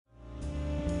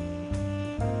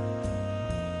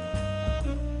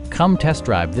Come test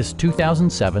drive this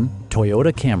 2007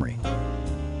 Toyota Camry.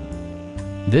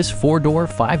 This four-door,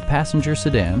 five-passenger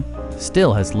sedan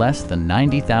still has less than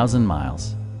 90,000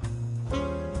 miles.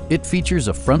 It features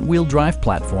a front-wheel drive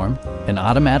platform, an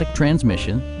automatic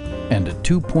transmission, and a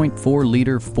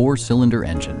 2.4-liter four-cylinder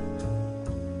engine.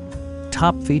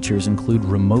 Top features include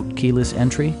remote keyless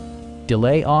entry,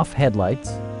 delay-off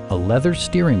headlights, a leather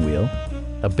steering wheel,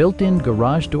 a built-in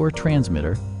garage door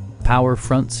transmitter, power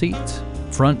front seats,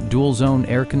 front dual-zone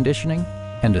air conditioning,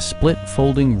 and a split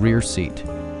folding rear seat.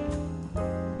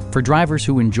 For drivers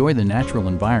who enjoy the natural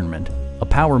environment, a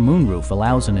power moonroof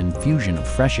allows an infusion of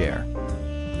fresh air.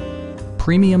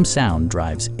 Premium sound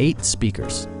drives 8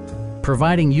 speakers,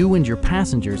 providing you and your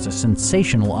passengers a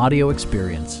sensational audio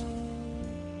experience.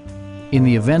 In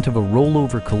the event of a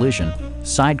rollover collision,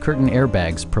 side curtain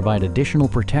airbags provide additional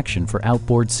protection for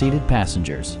outboard seated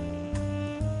passengers.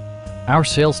 Our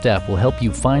sales staff will help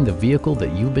you find the vehicle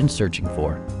that you've been searching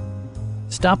for.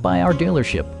 Stop by our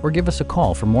dealership or give us a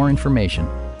call for more information.